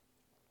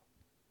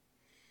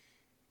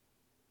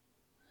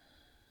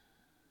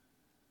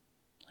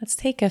 Let's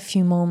take a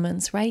few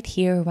moments right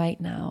here, right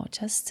now,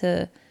 just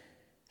to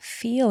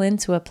feel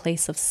into a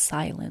place of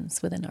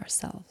silence within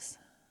ourselves.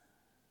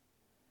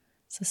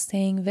 So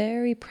staying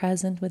very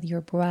present with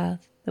your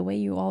breath, the way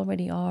you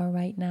already are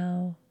right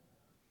now.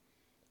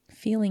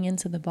 Feeling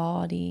into the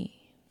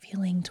body,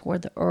 feeling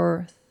toward the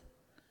earth.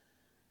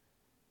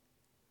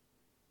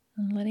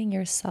 And letting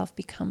yourself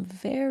become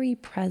very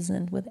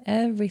present with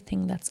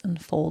everything that's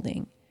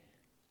unfolding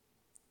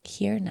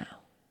here now.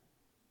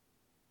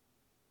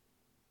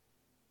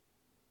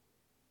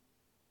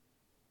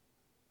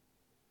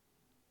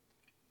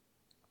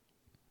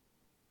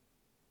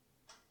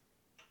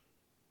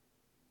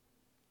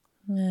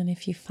 And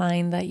if you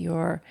find that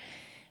your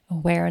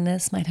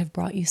awareness might have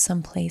brought you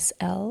someplace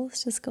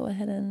else, just go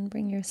ahead and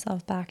bring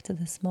yourself back to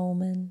this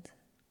moment.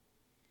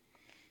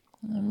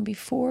 And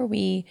before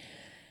we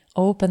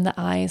open the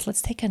eyes,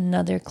 let's take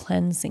another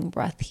cleansing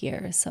breath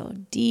here. So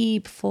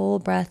deep, full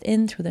breath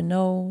in through the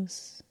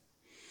nose.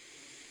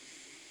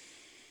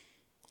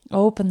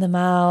 Open the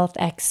mouth,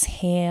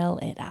 exhale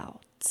it out.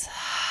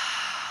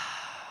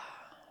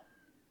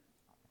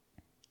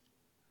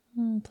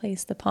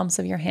 Place the palms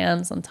of your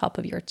hands on top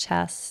of your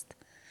chest.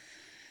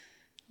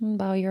 And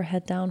bow your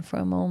head down for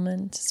a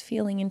moment, just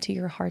feeling into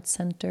your heart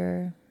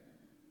center.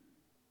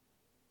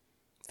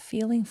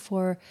 Feeling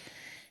for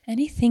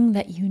anything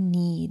that you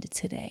need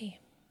today.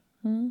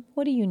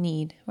 What do you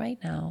need right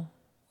now?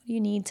 What do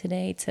you need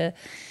today to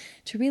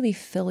really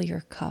fill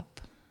your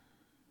cup?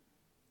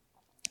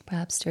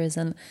 Perhaps there is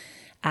an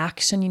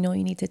action you know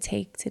you need to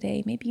take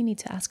today. Maybe you need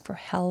to ask for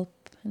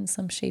help in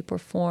some shape or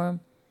form.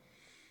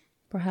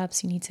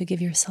 Perhaps you need to give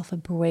yourself a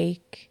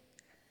break.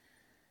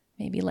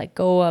 Maybe let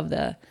go of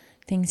the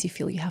things you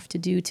feel you have to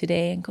do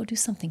today and go do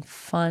something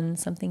fun,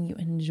 something you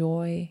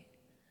enjoy.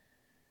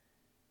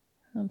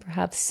 And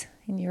perhaps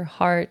in your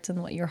heart,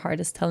 and what your heart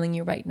is telling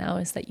you right now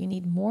is that you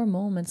need more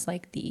moments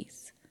like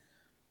these.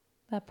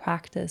 That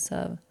practice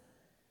of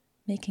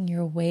making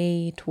your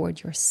way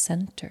toward your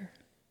center.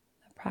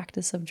 That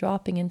practice of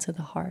dropping into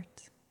the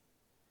heart.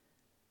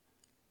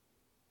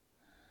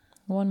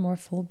 One more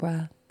full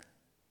breath.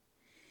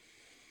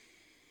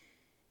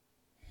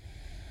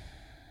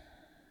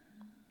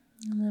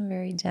 And then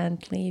very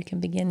gently, you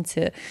can begin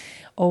to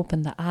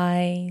open the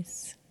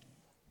eyes.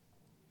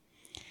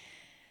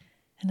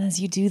 And as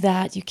you do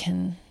that, you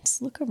can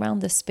just look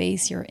around the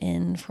space you're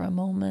in for a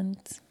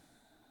moment.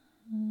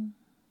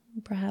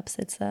 Perhaps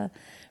it's a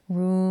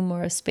room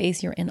or a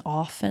space you're in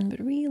often, but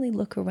really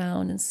look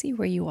around and see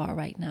where you are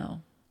right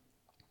now.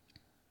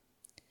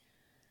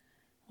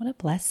 What a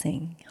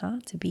blessing,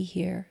 to be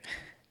here.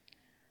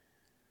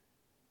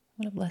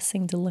 What a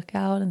blessing to look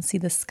out and see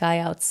the sky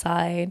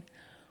outside.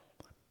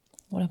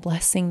 What a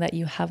blessing that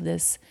you have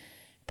this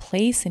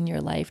place in your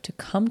life to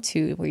come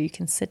to where you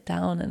can sit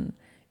down and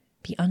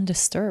be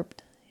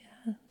undisturbed,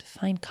 to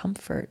find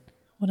comfort.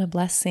 What a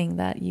blessing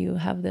that you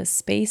have this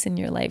space in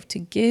your life to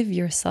give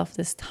yourself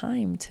this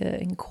time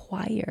to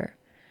inquire,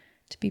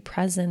 to be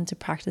present, to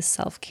practice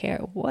self-care.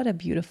 What a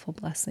beautiful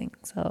blessing.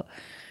 So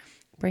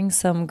bring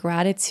some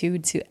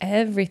gratitude to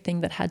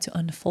everything that had to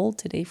unfold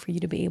today for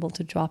you to be able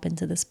to drop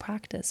into this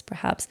practice.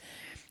 Perhaps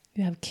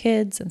you have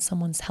kids and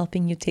someone's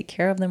helping you take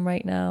care of them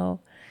right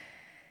now.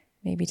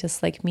 Maybe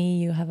just like me,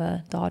 you have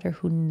a daughter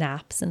who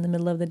naps in the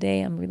middle of the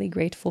day. I'm really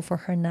grateful for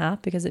her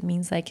nap because it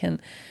means I can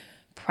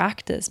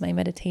practice my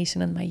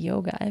meditation and my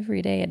yoga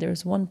every day.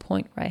 There's one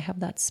point where I have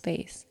that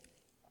space.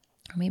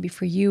 Or maybe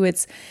for you,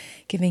 it's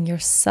giving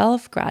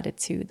yourself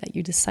gratitude that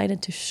you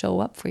decided to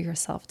show up for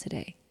yourself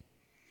today.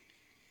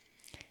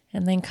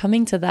 And then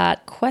coming to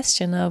that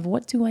question of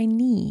what do I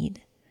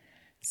need?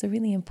 It's a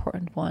really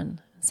important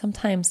one.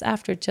 Sometimes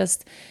after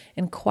just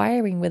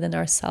inquiring within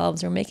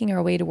ourselves or making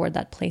our way toward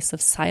that place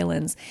of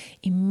silence,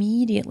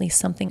 immediately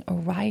something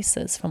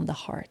arises from the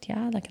heart,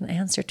 like an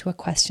answer to a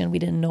question we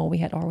didn't know we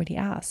had already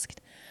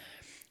asked.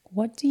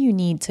 What do you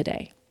need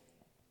today?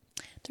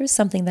 There's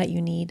something that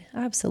you need,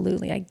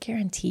 absolutely, I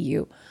guarantee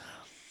you,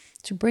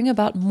 to bring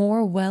about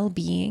more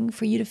well-being,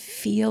 for you to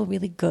feel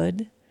really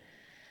good.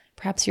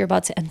 Perhaps you're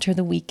about to enter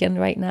the weekend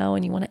right now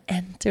and you want to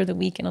enter the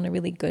weekend on a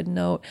really good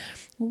note.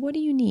 What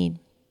do you need?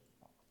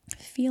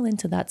 Feel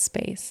into that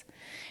space.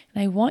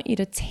 And I want you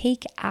to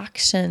take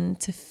action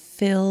to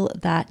fill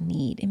that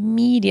need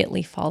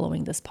immediately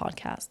following this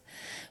podcast.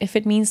 If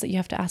it means that you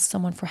have to ask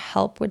someone for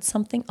help with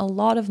something, a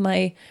lot of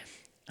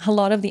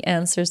the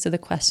answers to the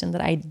question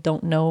that I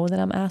don't know that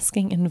I'm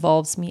asking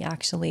involves me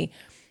actually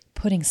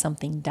putting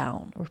something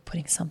down or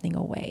putting something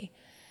away.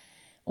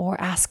 or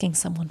asking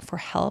someone for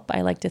help.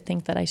 I like to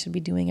think that I should be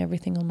doing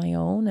everything on my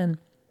own. And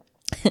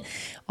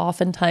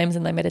oftentimes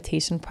in my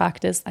meditation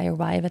practice, I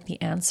arrive at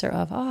the answer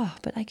of,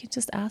 but I could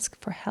just ask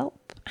for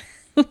help.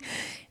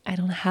 I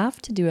don't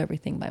have to do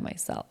everything by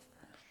myself.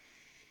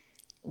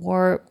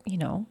 Or,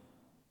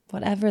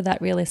 whatever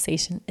that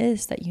realization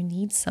is that you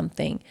need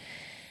something,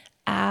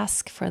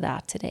 ask for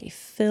that today.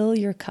 Fill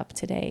your cup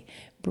today.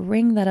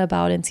 Bring that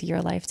about into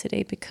your life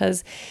today,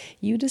 because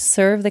you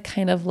deserve the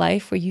kind of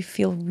life where you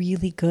feel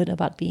really good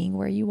about being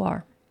where you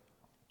are.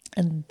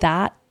 And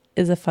that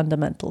is a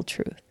fundamental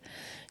truth.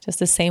 Just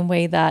the same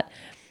way that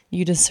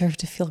you deserve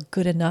to feel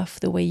good enough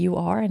the way you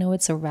are. I know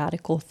it's a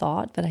radical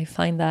thought, but I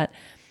find that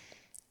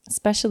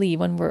especially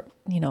when we're,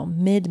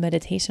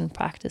 mid-meditation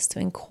practice, to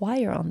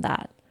inquire on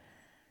that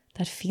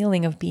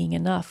feeling of being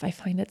enough, I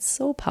find it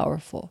so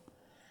powerful,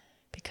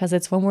 because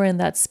it's when we're in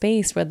that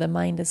space where the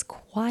mind is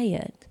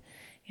quiet,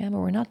 but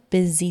we're not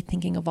busy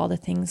thinking of all the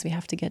things we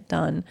have to get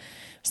done.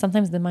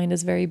 Sometimes the mind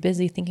is very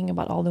busy thinking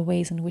about all the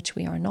ways in which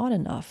we are not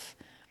enough.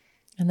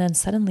 And then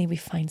suddenly we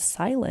find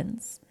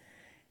silence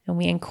and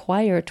we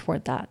inquire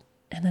toward that.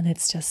 And then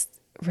it's just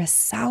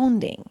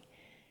resounding.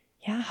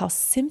 How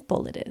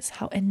simple it is,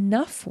 how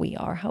enough we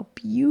are, how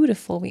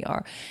beautiful we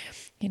are,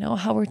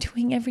 how we're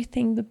doing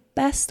everything the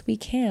best we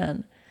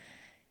can.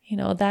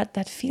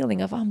 That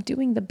feeling of, I'm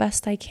doing the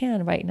best I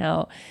can right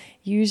now.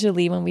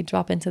 Usually when we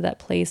drop into that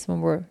place,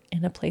 when we're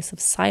in a place of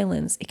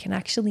silence, it can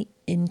actually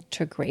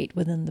integrate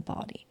within the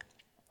body.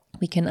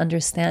 We can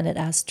understand it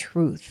as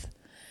truth.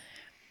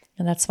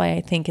 And that's why I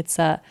think it's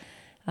a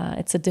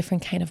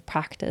different kind of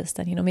practice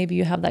than, maybe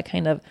you have that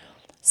kind of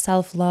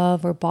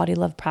self-love or body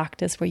love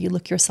practice where you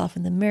look yourself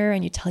in the mirror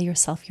and you tell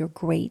yourself you're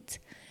great.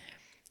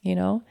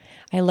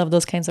 I love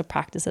those kinds of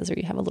practices where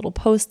you have a little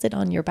post-it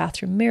on your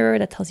bathroom mirror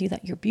that tells you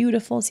that you're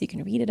beautiful, so you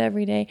can read it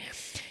every day.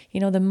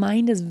 The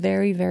mind is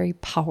very, very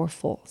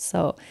powerful.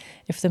 So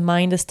if the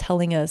mind is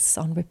telling us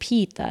on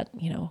repeat that,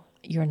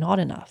 you're not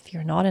enough,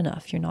 you're not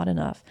enough, you're not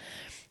enough,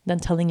 then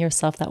telling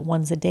yourself that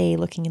once a day,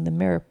 looking in the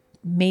mirror,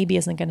 maybe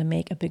isn't going to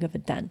make a big of a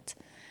dent,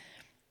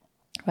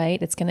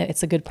 right?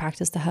 It's a good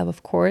practice to have,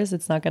 of course.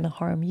 It's not going to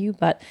harm you,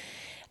 but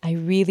I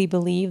really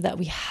believe that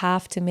we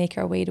have to make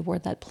our way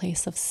toward that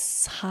place of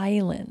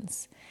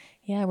silence,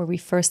 where we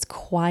first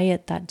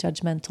quiet that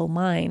judgmental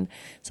mind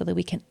so that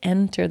we can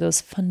enter those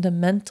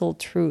fundamental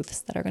truths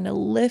that are going to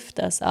lift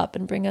us up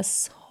and bring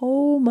us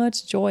so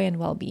much joy and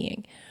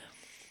well-being.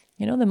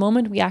 The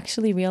moment we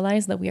actually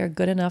realize that we are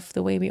good enough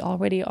the way we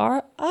already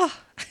are,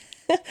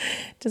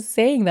 just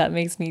saying that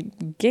makes me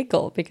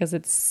giggle, because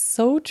it's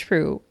so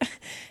true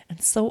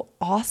and so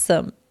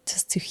awesome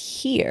just to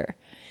hear.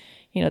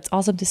 It's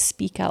awesome to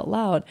speak out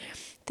loud.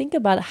 Think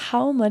about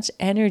how much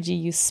energy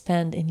you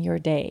spend in your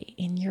day,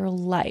 in your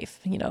life,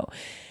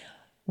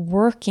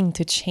 working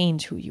to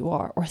change who you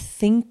are, or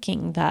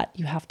thinking that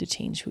you have to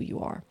change who you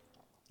are,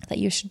 that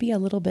you should be a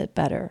little bit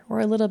better, or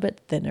a little bit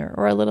thinner,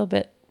 or a little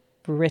bit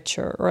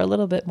richer, or a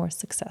little bit more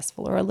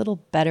successful, or a little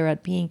better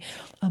at being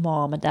a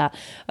mom, a dad,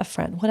 a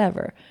friend,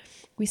 whatever.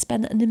 We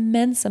spend an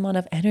immense amount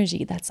of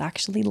energy that's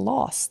actually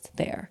lost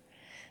there.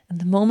 And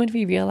the moment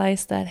we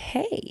realize that,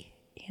 hey,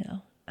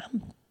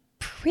 I'm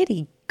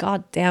pretty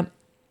goddamn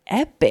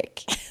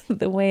epic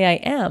the way I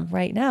am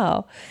right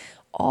now,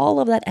 all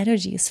of that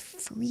energy is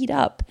freed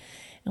up,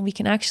 and we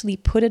can actually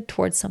put it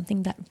towards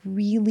something that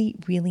really,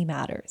 really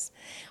matters.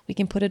 We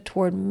can put it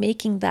toward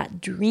making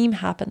that dream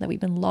happen that we've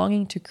been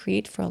longing to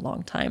create for a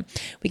long time.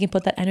 We can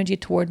put that energy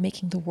toward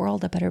making the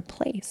world a better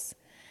place.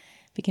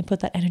 We can put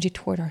that energy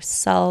toward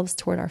ourselves,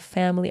 toward our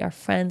family, our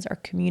friends, our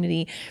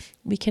community.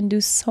 We can do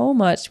so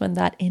much when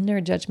that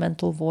inner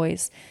judgmental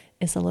voice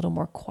is a little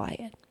more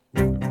quiet.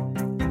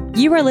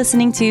 You are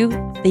listening to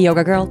the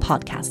Yoga Girl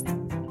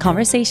Podcast,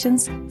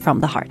 conversations from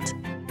the heart.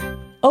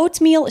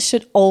 Oatmeal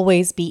should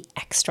always be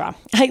extra.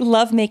 I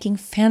love making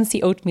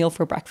fancy oatmeal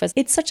for breakfast.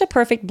 It's such a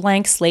perfect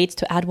blank slate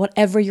to add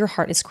whatever your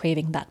heart is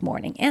craving that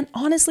morning. And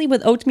honestly,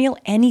 with oatmeal,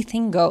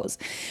 anything goes.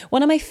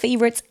 One of my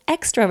favorites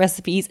extra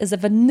recipes is a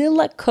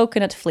vanilla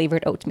coconut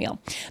flavored oatmeal.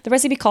 The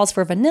recipe calls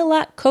for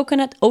vanilla,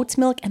 coconut, oat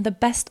milk, and the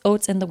best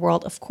oats in the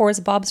world. Of course,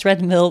 Bob's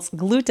Red Mill's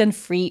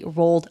gluten-free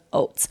rolled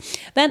oats.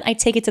 Then I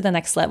take it to the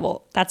next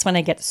level. That's when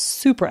I get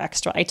super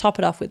extra. I top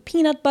it off with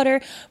peanut butter,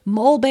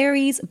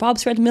 mulberries,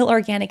 Bob's Red Mill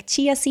organic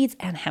chia seeds,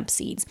 and hemp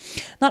seeds.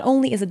 Not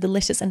only is it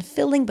delicious and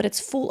filling, but it's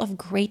full of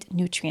great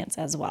nutrients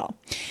as well.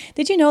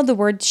 Did you know the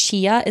word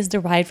chia is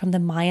derived from the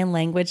Mayan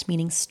language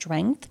meaning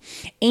strength?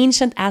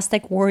 Ancient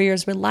Aztec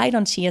warriors relied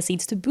on chia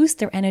seeds to boost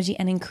their energy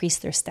and increase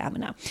their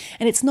stamina.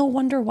 And it's no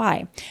wonder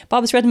why.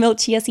 Bob's Red Mill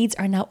chia seeds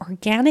are now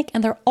organic,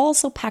 and they're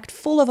also packed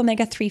full of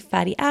omega-3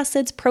 fatty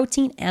acids,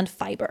 protein, and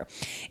fiber.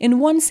 In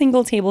one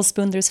single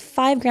tablespoon, there's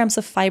 5 grams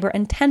of fiber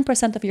and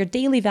 10% of your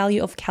daily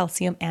value of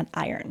calcium and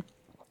iron.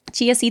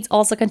 Chia seeds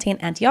also contain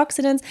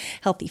antioxidants,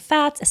 healthy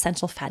fats,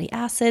 essential fatty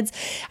acids.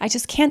 I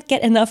just can't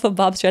get enough of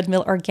Bob's Red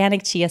Mill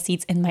organic chia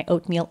seeds in my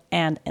oatmeal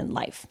and in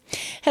life.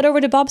 Head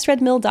over to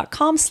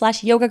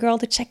bobsredmill.com/yogagirl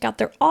to check out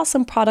their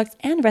awesome products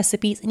and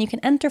recipes, and you can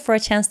enter for a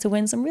chance to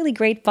win some really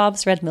great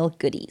Bob's Red Mill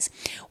goodies.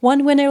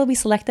 One winner will be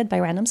selected by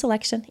random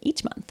selection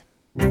each month.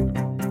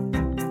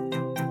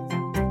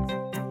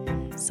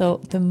 So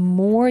the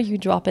more you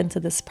drop into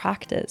this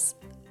practice,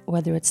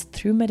 whether it's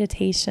through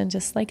meditation,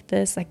 just like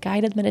this, a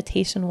guided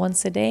meditation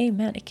once a day,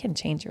 man, it can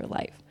change your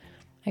life.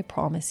 I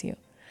promise you.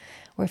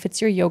 Or if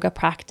it's your yoga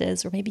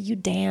practice, or maybe you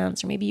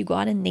dance, or maybe you go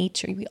out in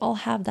nature. We all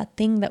have that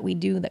thing that we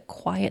do that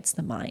quiets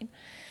the mind.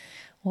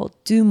 Well,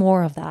 do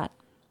more of that.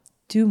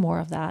 Do more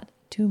of that.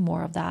 Do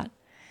more of that.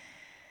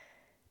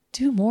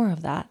 Do more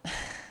of that.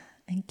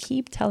 And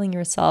keep telling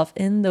yourself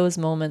in those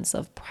moments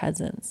of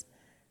presence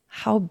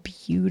how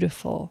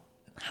beautiful,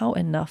 how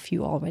enough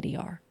you already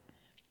are.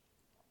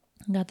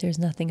 That there's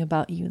nothing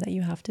about you that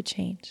you have to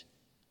change.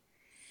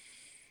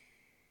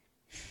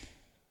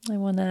 I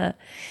want to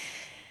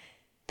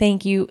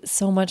thank you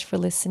so much for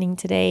listening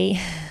today.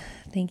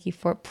 Thank you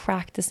for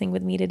practicing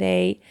with me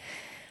today.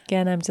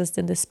 Again, I'm just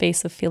in this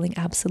space of feeling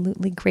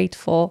absolutely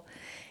grateful.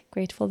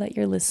 Grateful that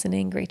you're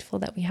listening. Grateful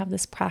that we have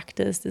this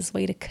practice, this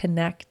way to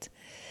connect.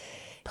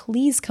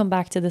 Please come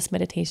back to this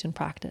meditation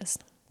practice.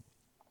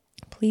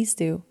 Please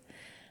do.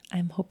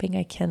 I'm hoping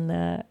I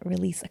can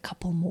release a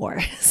couple more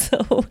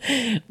so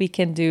we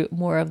can do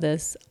more of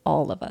this,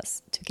 all of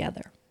us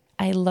together.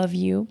 I love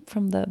you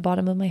from the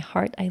bottom of my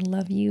heart. I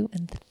love you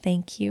and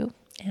thank you.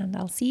 And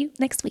I'll see you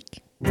next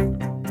week.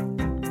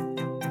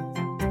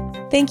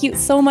 Thank you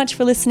so much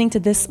for listening to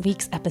this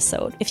week's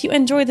episode. If you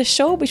enjoy the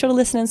show, be sure to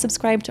listen and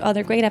subscribe to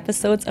other great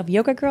episodes of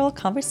Yoga Girl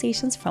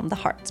Conversations from the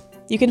Heart.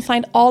 You can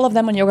find all of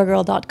them on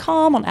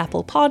yogagirl.com, on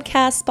Apple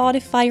Podcasts,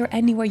 Spotify, or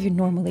anywhere you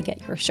normally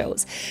get your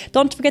shows.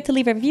 Don't forget to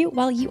leave a review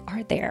while you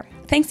are there.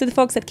 Thanks to the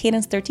folks at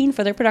Cadence 13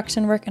 for their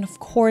production work, and of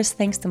course,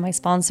 thanks to my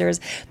sponsors,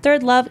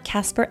 Third Love,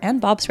 Casper, and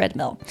Bob's Red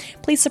Mill.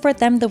 Please support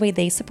them the way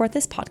they support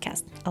this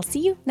podcast. I'll see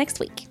you next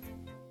week.